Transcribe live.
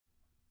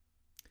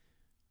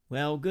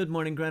Well, good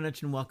morning,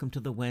 Greenwich, and welcome to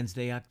the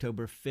Wednesday,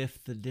 October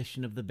 5th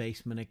edition of the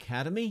Basement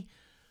Academy.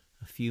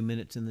 A few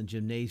minutes in the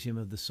gymnasium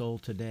of the soul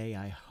today,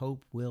 I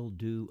hope will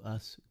do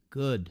us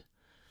good.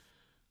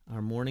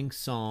 Our morning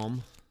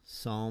psalm,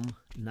 Psalm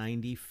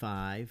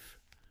 95,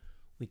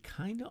 we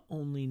kind of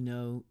only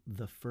know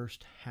the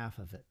first half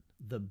of it.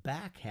 The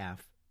back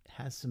half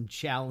has some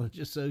challenge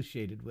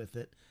associated with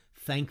it,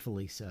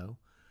 thankfully so.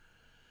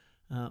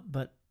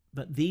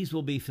 But these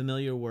will be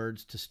familiar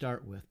words to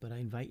start with, but I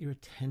invite your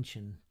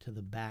attention to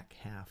the back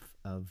half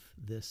of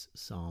this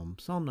psalm,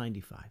 Psalm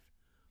 95.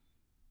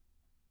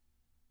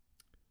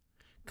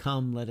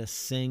 Come, let us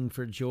sing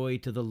for joy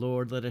to the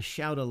Lord. Let us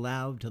shout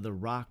aloud to the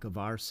rock of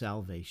our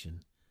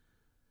salvation.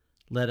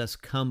 Let us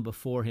come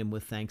before him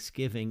with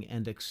thanksgiving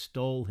and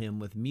extol him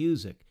with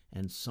music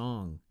and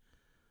song.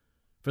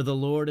 For the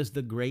Lord is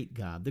the great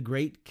God, the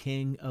great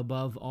King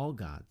above all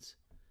gods.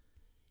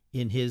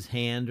 In his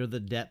hand are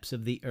the depths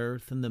of the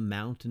earth, and the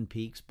mountain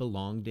peaks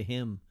belong to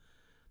him.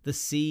 The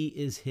sea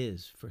is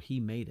his, for he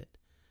made it,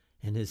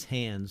 and his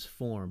hands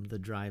formed the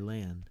dry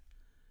land.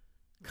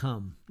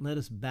 Come, let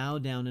us bow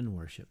down and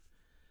worship.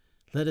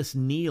 Let us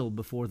kneel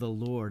before the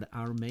Lord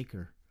our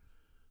Maker.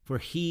 For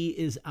he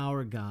is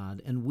our God,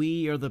 and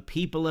we are the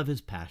people of his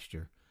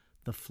pasture,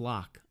 the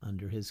flock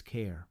under his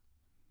care.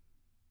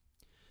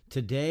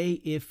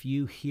 Today, if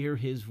you hear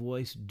his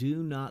voice,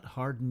 do not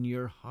harden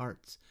your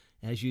hearts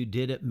as you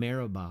did at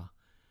Meribah,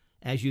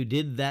 as you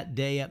did that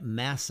day at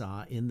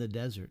Massah in the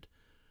desert,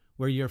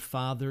 where your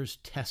fathers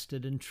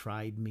tested and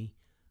tried me,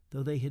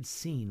 though they had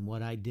seen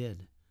what I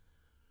did.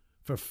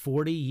 For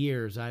 40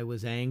 years I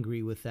was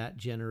angry with that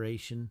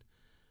generation.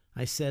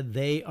 I said,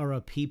 they are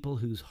a people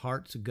whose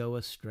hearts go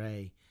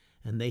astray,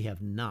 and they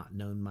have not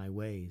known my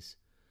ways.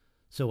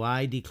 So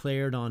I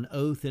declared on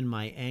oath in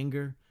my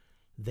anger,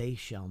 they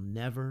shall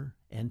never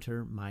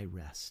enter my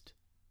rest.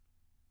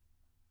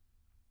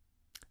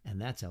 And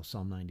that's how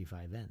Psalm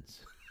 95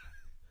 ends.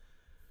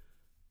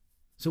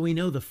 So we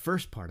know the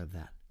first part of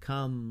that.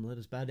 Come, let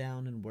us bow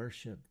down and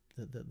worship.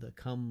 The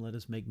come, let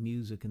us make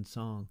music and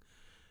song.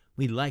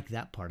 We like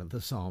that part of the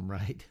psalm,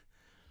 right?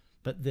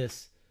 But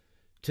this,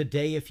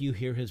 today if you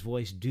hear his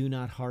voice, do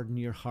not harden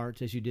your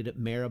hearts as you did at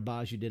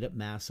Meribah, as you did at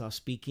Massah,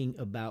 speaking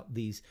about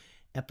these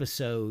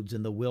episodes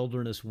in the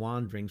wilderness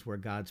wanderings where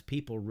God's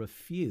people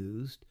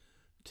refused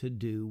to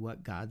do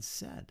what God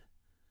said.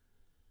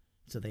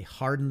 So they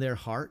hardened their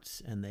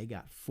hearts, and they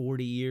got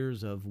 40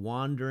 years of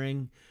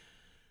wandering.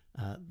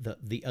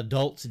 The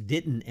adults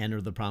didn't enter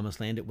the promised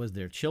land. It was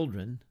their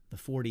children. The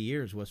 40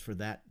 years was for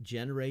that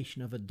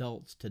generation of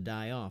adults to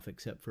die off,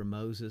 except for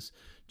Moses,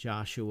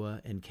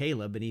 Joshua, and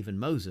Caleb. And even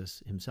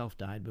Moses himself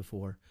died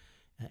before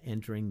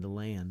entering the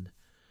land.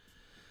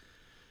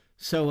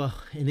 So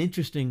an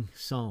interesting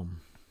psalm.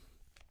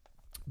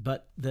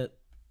 But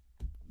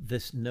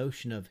this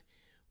notion of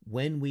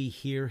when we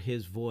hear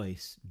his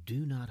voice,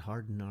 do not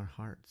harden our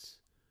hearts.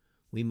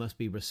 We must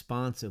be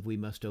responsive. We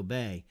must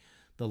obey.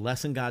 The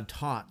lesson God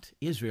taught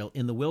Israel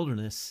in the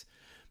wilderness,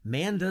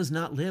 man does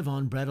not live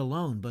on bread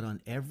alone, but on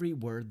every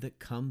word that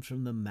comes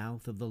from the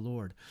mouth of the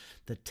Lord.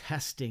 The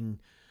testing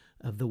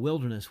of the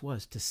wilderness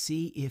was to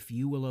see if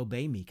you will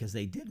obey me, because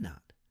they did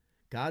not.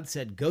 God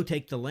said, go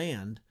take the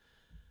land.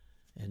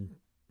 And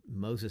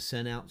Moses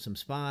sent out some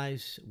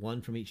spies,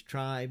 one from each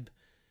tribe.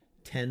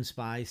 10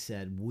 spies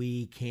said,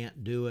 we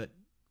can't do it.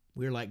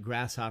 We're like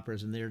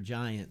grasshoppers and they're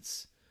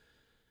giants.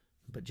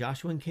 But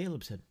Joshua and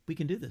Caleb said, we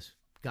can do this.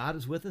 God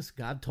is with us.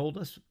 God told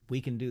us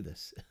we can do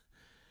this.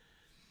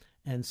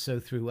 And so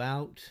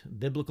throughout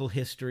biblical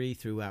history,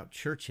 throughout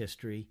church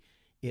history,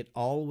 it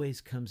always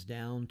comes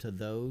down to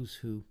those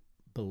who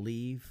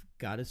believe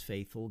God is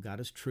faithful, God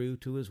is true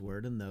to his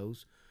word, and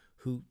those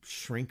who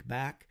shrink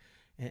back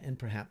and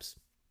perhaps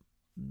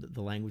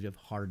the language of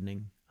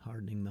hardening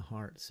the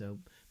heart. So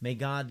may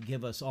God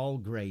give us all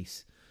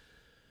grace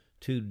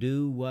to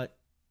do what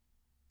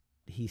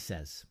he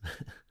says.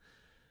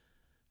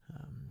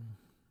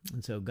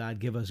 And so God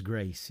give us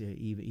grace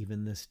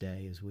even this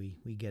day as we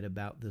get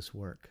about this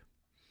work.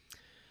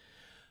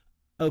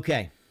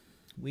 Okay,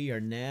 we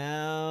are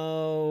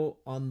now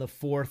on the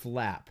 4th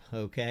lap,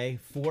 okay?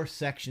 4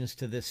 sections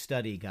to this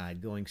study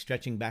guide,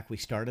 stretching back. We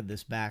started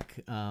this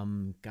back,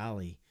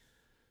 5.5,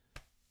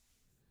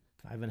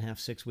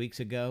 6 weeks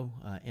ago,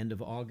 end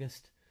of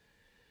August.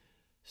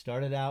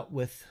 Started out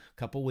with a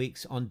couple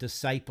weeks on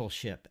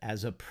discipleship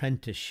as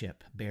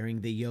apprenticeship,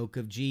 bearing the yoke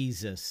of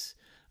Jesus,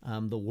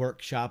 the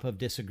workshop of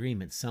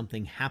disagreement.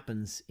 Something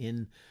happens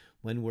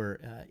when we're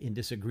in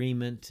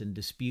disagreement and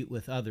dispute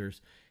with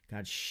others.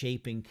 God's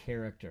shaping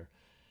character.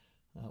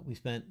 We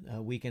spent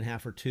a week and a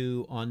half or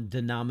 2 on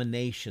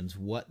denominations,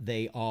 what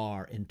they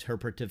are,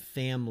 interpretive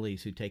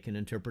families who take an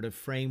interpretive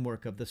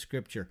framework of the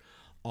Scripture.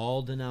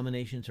 All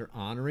denominations are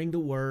honoring the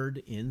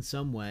word in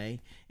some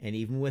way, and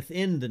even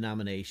within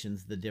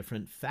denominations, the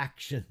different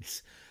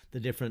factions, the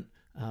different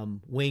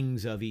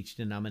wings of each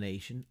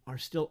denomination are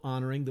still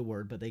honoring the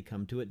word, but they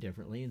come to it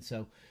differently. And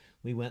so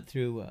we went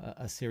through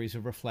a series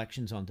of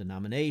reflections on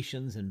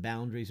denominations and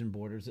boundaries and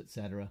borders,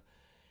 etc.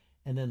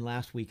 And then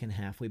last week and a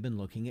half, we've been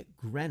looking at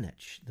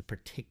Greenwich, the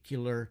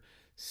particular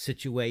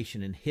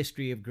situation and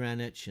history of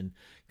Greenwich, and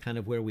kind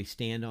of where we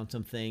stand on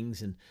some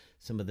things, and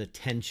some of the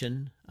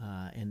tension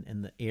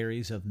and the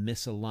areas of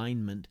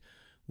misalignment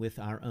with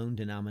our own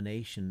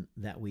denomination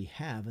that we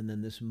have. And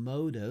then this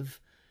motive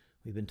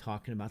we've been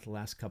talking about the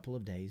last couple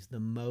of days, the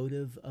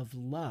motive of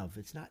love.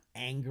 It's not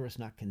anger, it's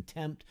not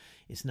contempt,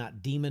 it's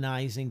not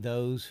demonizing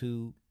those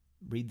who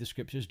read the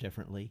scriptures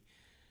differently.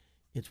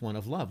 It's one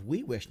of love.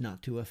 We wish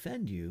not to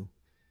offend you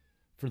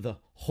for the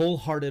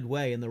wholehearted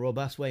way and the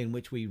robust way in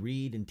which we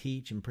read and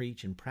teach and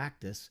preach and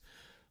practice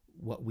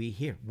what we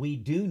hear. We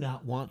do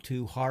not want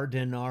to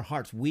harden our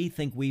hearts. We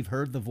think we've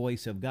heard the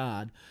voice of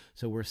God,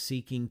 so we're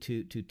seeking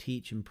to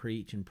teach and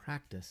preach and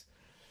practice.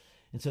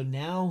 And so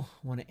now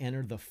I want to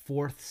enter the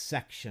fourth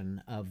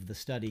section of the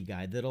study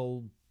guide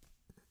that'll,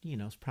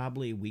 it's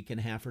probably a week and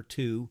a half or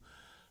two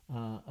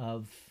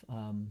of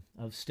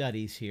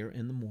studies here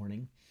in the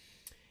morning.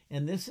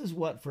 And this is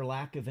what, for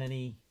lack of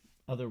any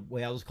other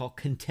way, I'll just call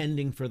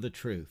contending for the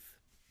truth.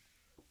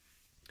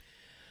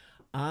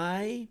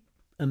 I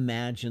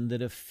imagine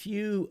that a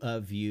few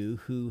of you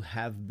who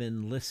have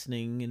been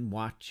listening and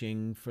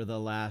watching for the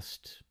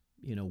last,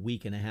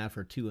 week and a half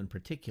or two in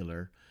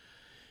particular,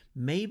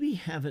 maybe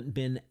haven't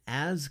been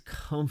as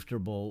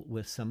comfortable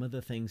with some of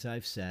the things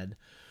I've said,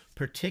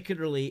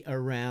 particularly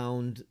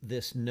around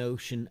this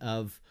notion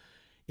of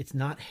it's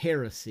not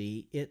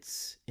heresy,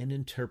 it's an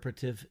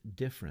interpretive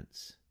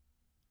difference.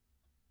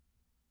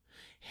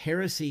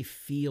 Heresy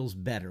feels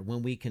better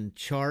when we can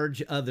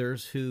charge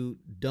others who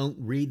don't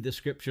read the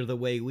scripture the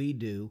way we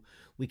do.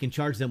 We can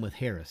charge them with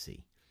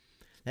heresy.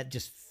 That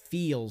just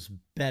feels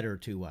better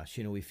to us.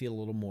 We feel a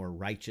little more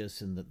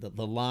righteous, and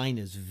the line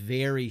is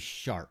very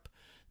sharp.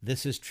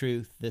 This is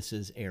truth, this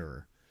is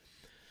error.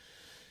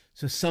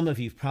 So some of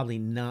you have probably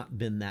not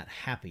been that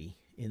happy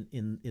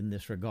in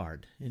this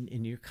regard.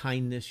 In your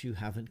kindness, you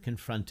haven't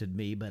confronted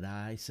me, but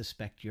I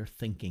suspect you're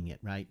thinking it,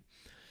 right?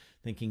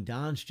 Thinking,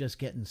 Don's just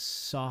getting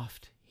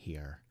soft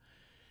here.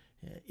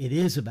 It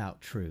is about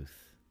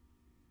truth.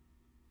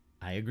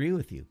 I agree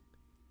with you.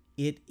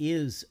 It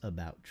is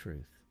about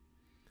truth.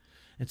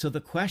 And so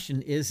the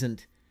question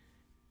isn't,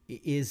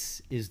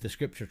 is the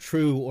scripture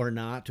true or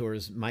not, or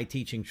is my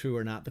teaching true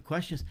or not? The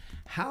question is,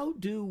 how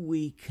do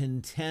we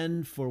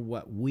contend for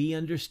what we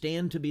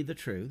understand to be the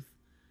truth?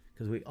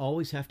 Because we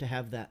always have to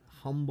have that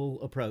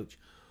humble approach.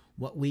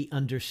 What we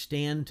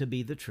understand to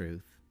be the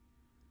truth.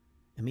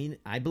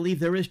 I believe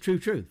there is true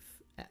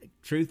truth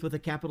with a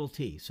capital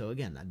T. So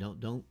again,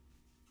 don't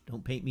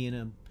paint me in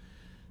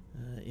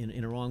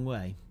a wrong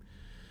way.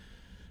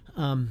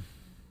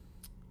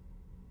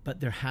 But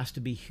there has to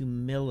be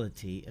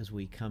humility as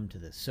we come to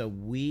this. So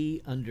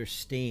we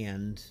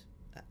understand.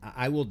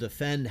 I will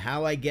defend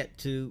how I get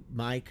to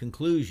my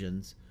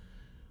conclusions.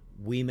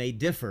 We may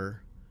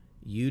differ.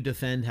 You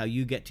defend how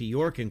you get to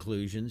your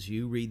conclusions.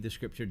 You read the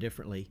scripture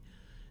differently.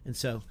 And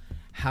so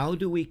how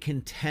do we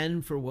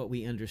contend for what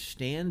we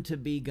understand to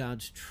be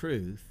God's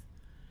truth?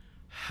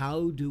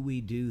 How do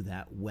we do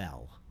that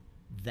well?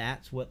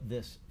 That's what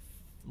this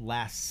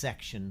last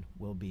section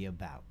will be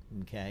about,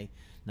 okay?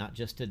 Not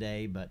just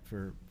today, but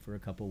for a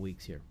couple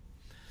weeks here.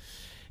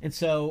 And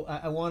so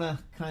I want to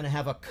kind of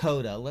have a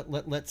coda.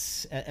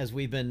 Let's, as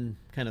we've been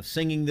kind of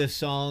singing this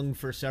song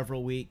for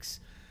several weeks,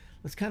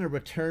 let's kind of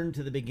return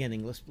to the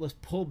beginning. Let's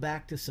pull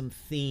back to some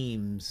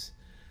themes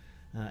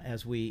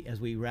as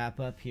we wrap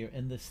up here,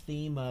 and this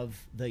theme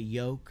of the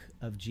yoke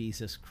of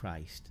Jesus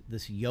Christ,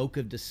 this yoke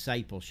of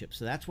discipleship.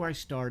 So that's where I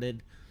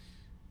started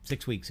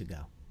 6 weeks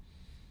ago.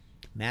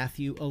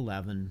 Matthew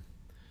 11,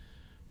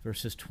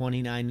 verses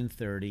 29 and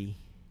 30.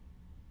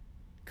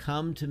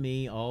 Come to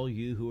me, all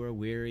you who are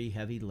weary,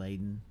 heavy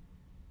laden.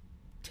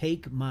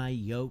 Take my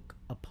yoke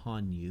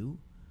upon you.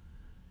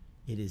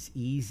 It is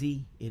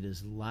easy, it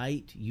is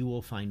light. You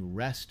will find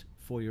rest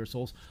for your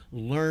souls.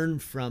 Learn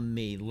from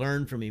me,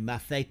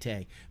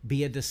 mathete.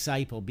 Be a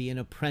disciple, be an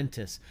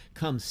apprentice.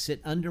 Come,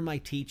 sit under my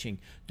teaching.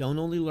 Don't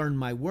only learn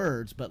my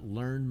words, but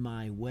learn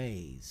my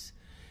ways.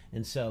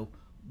 And so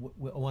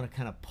I want to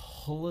kind of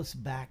pull us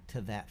back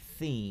to that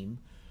theme,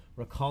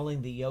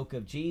 recalling the yoke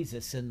of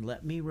Jesus. And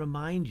let me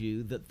remind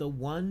you that the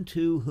one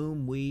to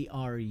whom we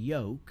are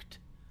yoked,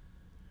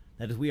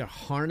 that is, we are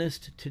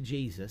harnessed to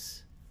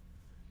Jesus,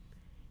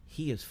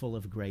 he is full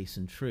of grace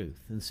and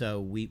truth. And so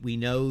we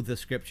know the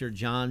scripture,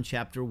 John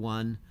chapter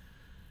 1,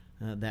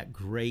 that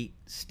great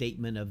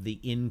statement of the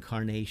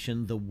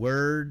incarnation. The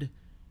Word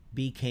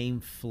became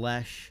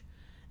flesh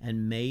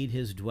and made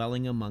his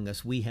dwelling among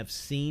us. We have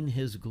seen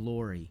his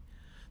glory,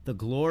 the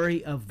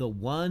glory of the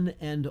one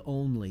and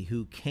only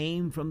who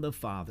came from the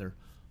Father,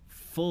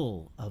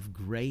 full of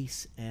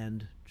grace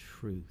and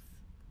truth.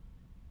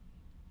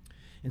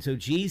 And so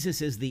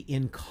Jesus is the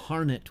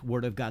incarnate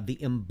Word of God,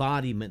 the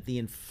embodiment, the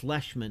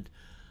enfleshment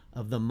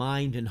of the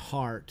mind and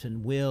heart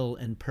and will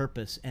and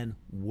purpose and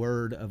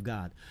Word of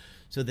God.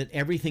 So that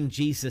everything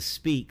Jesus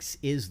speaks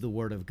is the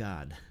Word of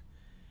God.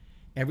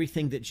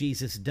 Everything that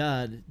Jesus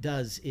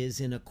does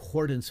is in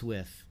accordance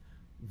with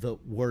the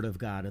Word of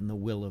God and the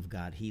will of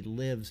God. He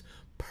lives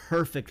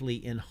perfectly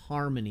in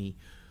harmony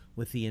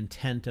with the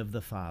intent of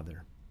the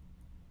Father.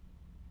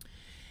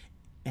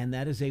 And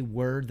that is a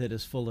word that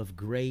is full of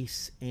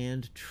grace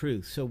and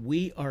truth. So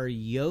we are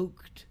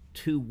yoked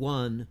to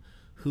one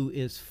who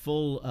is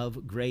full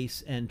of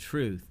grace and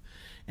truth.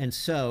 And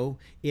so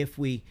if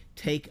we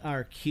take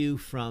our cue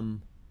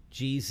from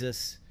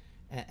Jesus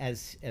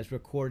as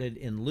recorded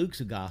in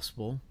Luke's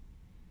gospel,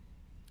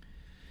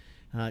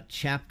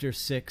 chapter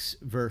 6,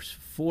 verse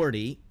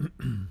 40,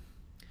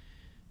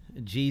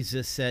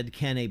 Jesus said,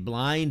 "Can a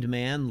blind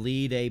man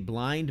lead a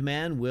blind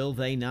man? Will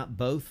they not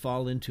both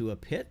fall into a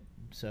pit?"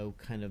 So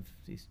kind of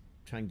he's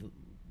trying to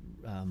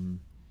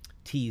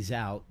tease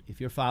out, if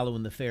you're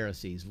following the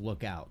Pharisees,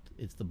 look out.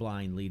 It's the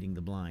blind leading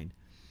the blind.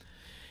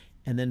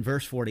 And then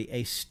verse 40,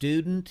 "A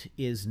student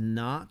is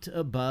not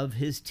above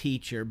his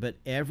teacher, but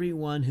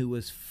everyone who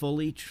is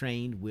fully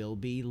trained will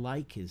be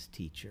like his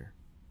teacher."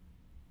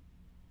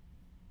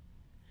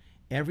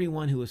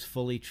 Everyone who is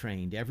fully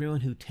trained,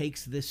 everyone who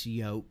takes this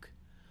yoke,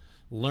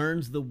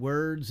 learns the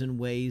words and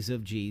ways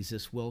of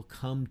Jesus, will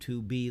come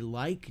to be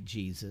like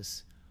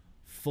Jesus,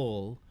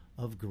 full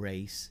of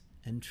grace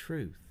and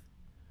truth.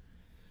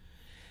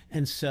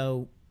 And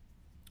so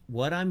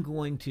what I'm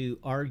going to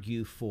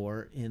argue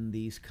for in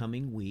these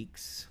coming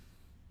weeks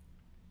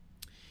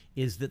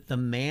is that the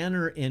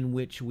manner in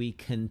which we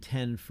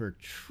contend for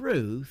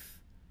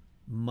truth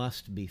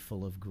must be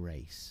full of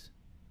grace.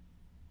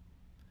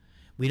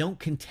 We don't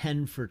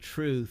contend for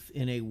truth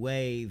in a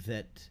way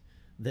that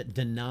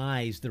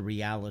denies the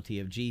reality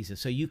of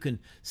Jesus. So you can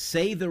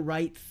say the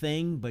right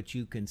thing, but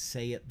you can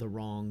say it the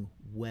wrong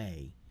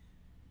way.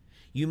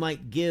 You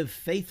might give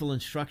faithful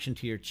instruction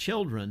to your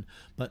children,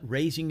 but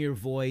raising your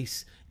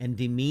voice and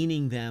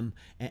demeaning them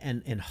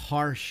and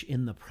harsh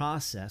in the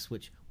process,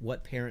 which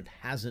what parent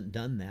hasn't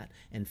done that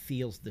and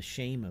feels the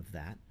shame of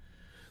that?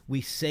 We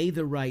say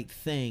the right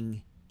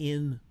thing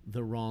in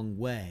the wrong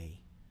way.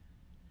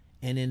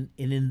 And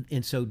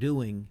in so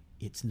doing,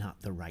 it's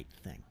not the right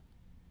thing.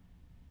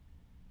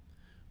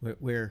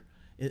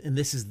 And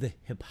this is the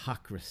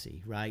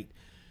hypocrisy, right?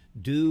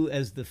 Do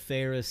as the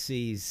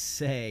Pharisees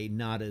say,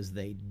 not as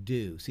they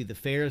do. See, the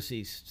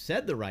Pharisees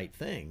said the right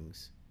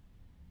things,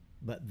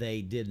 but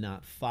they did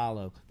not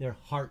follow. Their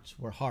hearts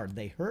were hard.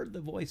 They heard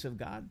the voice of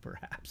God,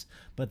 perhaps,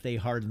 but they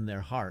hardened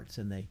their hearts,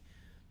 and they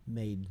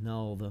made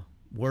null the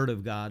word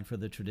of God for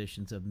the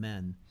traditions of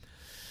men.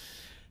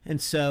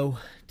 And so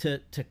to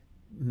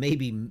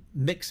maybe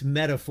mix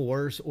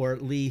metaphors, or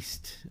at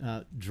least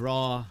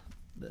draw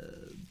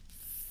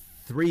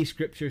three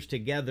scriptures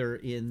together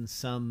in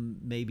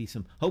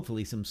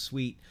hopefully some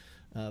sweet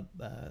a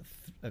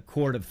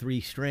cord of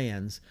three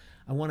strands,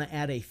 I want to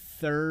add a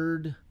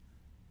third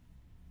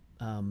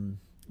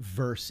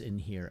verse in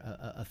here,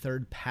 a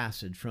third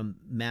passage from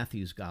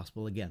Matthew's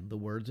gospel. Again, the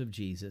words of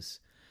Jesus.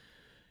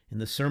 In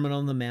the Sermon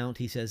on the Mount,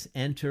 he says,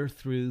 "Enter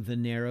through the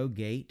narrow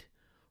gate,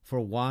 for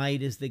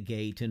wide is the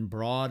gate and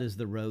broad is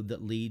the road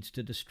that leads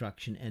to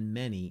destruction, and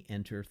many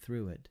enter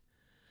through it.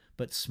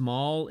 But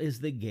small is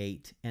the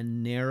gate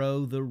and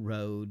narrow the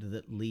road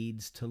that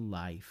leads to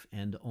life,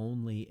 and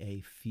only a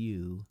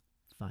few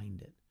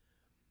find it."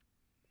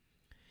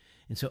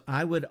 And so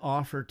I would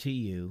offer to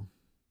you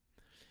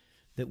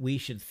that we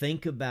should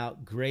think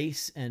about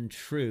grace and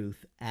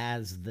truth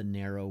as the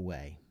narrow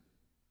way.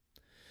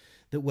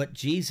 That what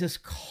Jesus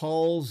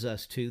calls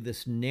us to,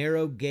 this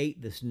narrow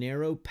gate, this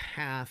narrow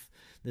path,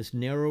 this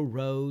narrow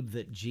road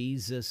that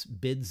Jesus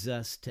bids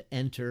us to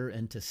enter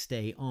and to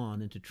stay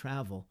on and to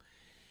travel,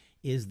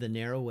 is the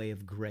narrow way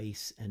of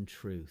grace and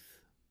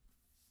truth.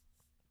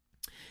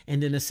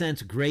 And in a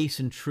sense, grace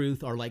and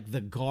truth are like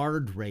the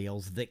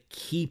guardrails that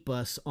keep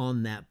us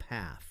on that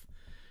path.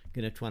 I'm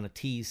going to try to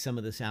tease some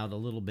of this out a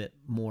little bit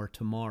more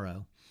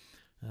tomorrow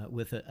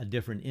with a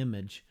different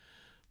image.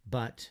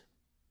 But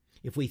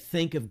if we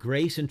think of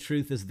grace and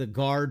truth as the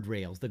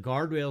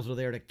guardrails are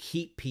there to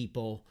keep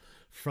people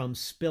from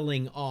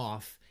spilling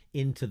off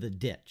into the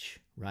ditch,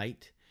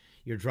 right?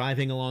 You're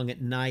driving along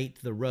at night,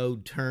 the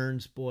road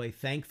turns. Boy,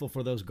 thankful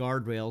for those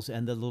guardrails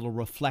and the little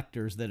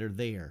reflectors that are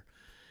there.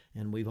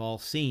 And we've all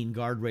seen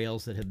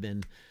guardrails that have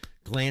been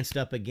glanced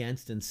up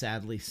against, and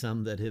sadly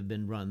some that have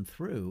been run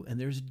through. And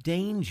there's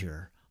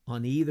danger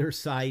on either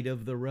side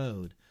of the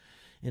road.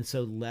 And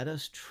so let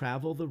us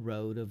travel the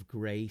road of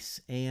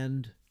grace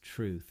and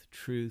truth,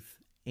 truth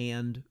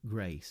and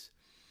grace,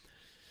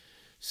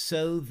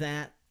 so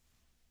that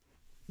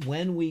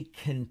when we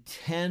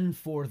contend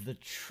for the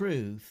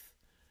truth,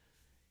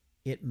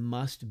 it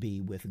must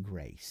be with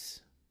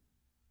grace.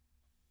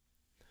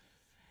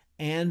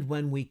 And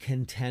when we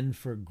contend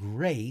for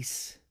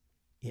grace,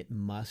 it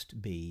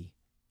must be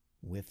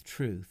with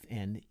truth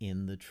and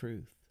in the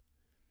truth.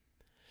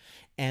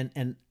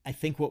 And I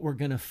think what we're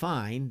going to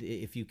find,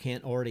 if you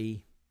can't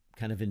already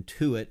kind of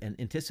intuit and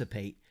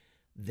anticipate,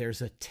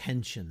 there's a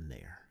tension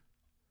there.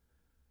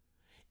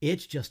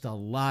 It's just a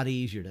lot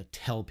easier to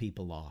tell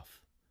people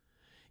off.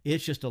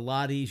 It's just a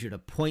lot easier to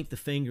point the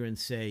finger and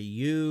say,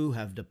 you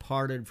have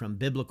departed from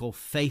biblical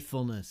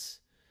faithfulness.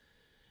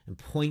 and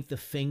point the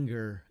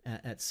finger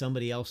at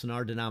somebody else in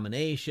our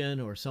denomination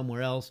or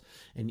somewhere else,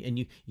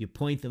 and you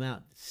point them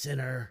out,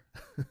 sinner,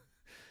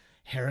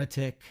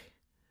 heretic,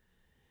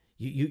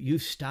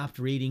 you've stopped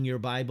reading your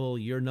Bible,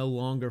 you're no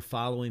longer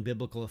following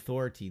biblical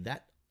authority.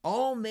 That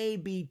all may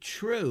be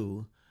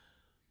true,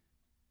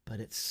 but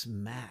it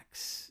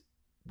smacks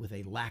with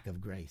a lack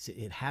of grace.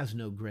 It has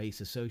no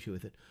grace associated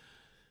with it.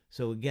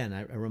 So again,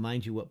 I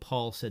remind you what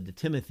Paul said to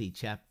Timothy,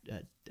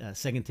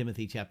 2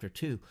 Timothy chapter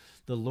 2.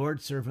 The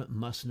Lord's servant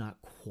must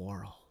not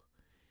quarrel.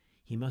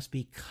 He must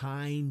be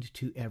kind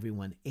to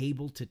everyone,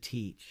 able to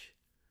teach.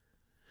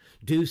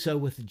 Do so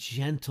with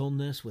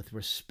gentleness, with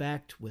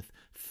respect, with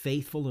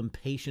faithful and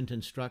patient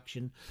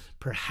instruction.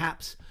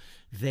 Perhaps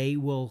they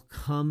will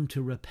come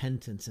to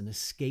repentance and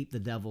escape the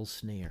devil's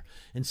snare.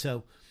 And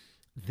so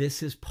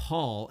this is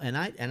Paul, and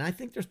I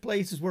think there's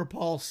places where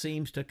Paul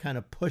seems to kind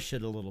of push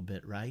it a little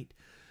bit, right?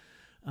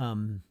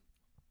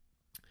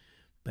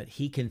 But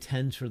he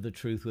contends for the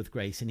truth with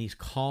grace, and he's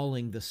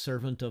calling the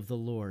servant of the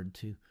Lord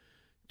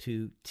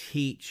to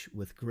teach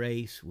with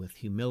grace, with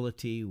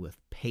humility, with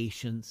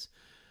patience.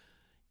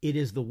 It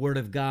is the word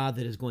of God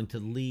that is going to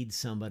lead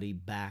somebody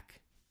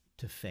back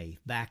to faith,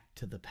 back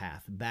to the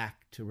path,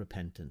 back to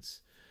repentance,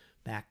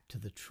 back to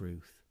the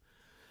truth.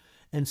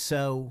 And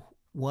so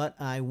what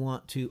I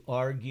want to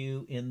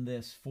argue in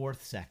this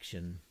fourth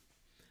section,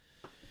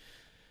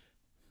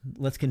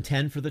 let's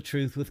contend for the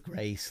truth with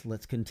grace.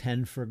 Let's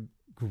contend for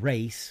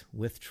grace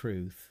with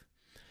truth.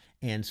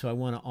 And so I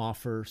want to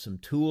offer some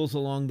tools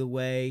along the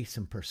way,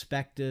 some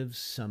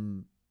perspectives,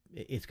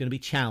 it's going to be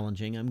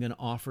challenging. I'm going to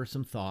offer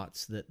some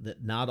thoughts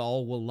that not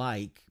all will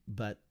like,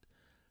 but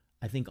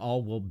I think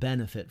all will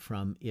benefit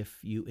from if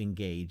you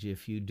engage,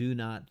 if you do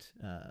not,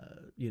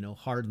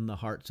 harden the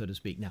heart, so to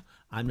speak. Now,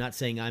 I'm not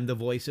saying I'm the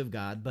voice of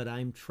God, but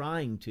I'm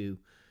trying to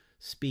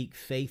speak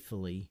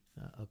faithfully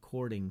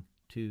according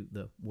to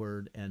the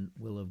word and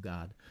will of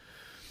God.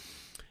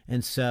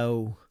 And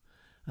so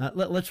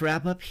let's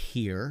wrap up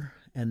here,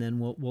 and then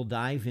we'll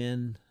dive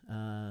in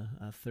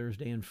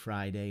Thursday and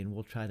Friday, and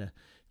we'll try to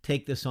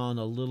take this on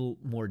a little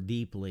more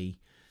deeply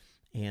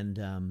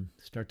and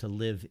start to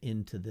live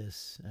into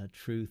this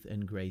truth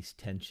and grace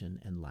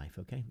tension and life.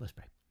 Okay, let's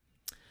pray.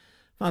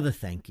 Father,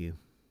 thank you.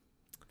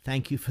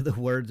 Thank you for the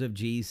words of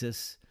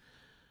Jesus,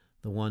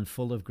 the one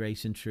full of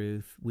grace and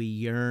truth. We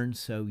yearn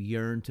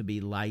to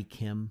be like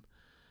him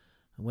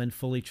when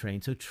fully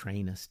trained. So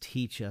train us,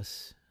 teach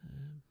us,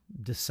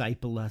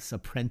 disciple us,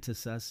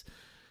 apprentice us,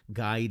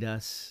 guide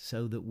us,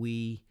 so that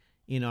we,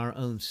 in our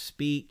own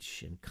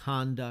speech and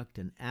conduct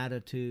and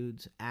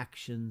attitudes,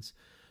 actions,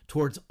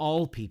 towards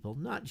all people,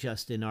 not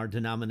just in our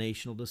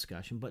denominational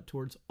discussion, but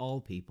towards all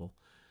people,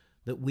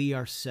 that we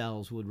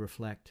ourselves would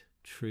reflect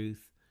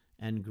truth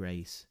and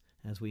grace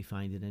as we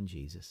find it in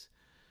Jesus.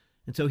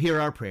 And so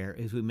hear our prayer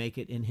as we make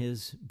it in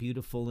his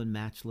beautiful and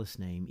matchless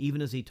name,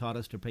 even as he taught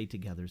us to pray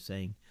together,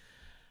 saying,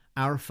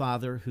 Our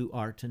Father, who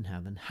art in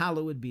heaven,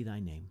 hallowed be thy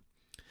name.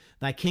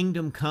 Thy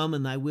kingdom come,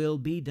 and thy will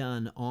be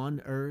done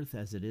on earth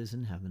as it is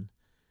in heaven.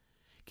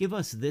 Give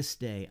us this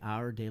day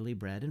our daily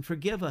bread, and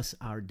forgive us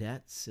our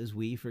debts as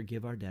we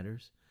forgive our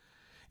debtors.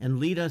 And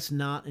lead us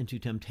not into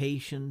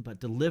temptation, but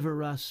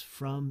deliver us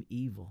from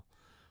evil.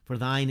 For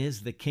thine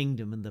is the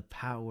kingdom and the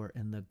power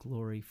and the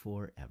glory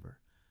forever.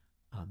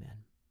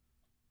 Amen.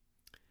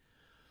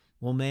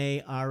 Well,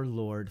 may our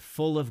Lord,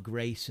 full of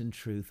grace and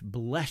truth,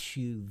 bless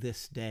you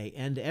this day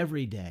and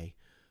every day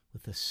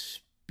with a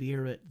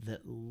spirit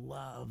that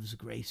loves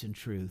grace and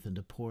truth, and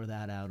to pour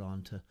that out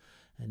onto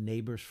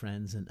neighbors,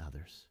 friends, and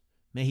others.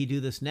 May he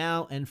do this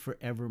now and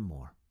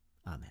forevermore.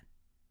 Amen.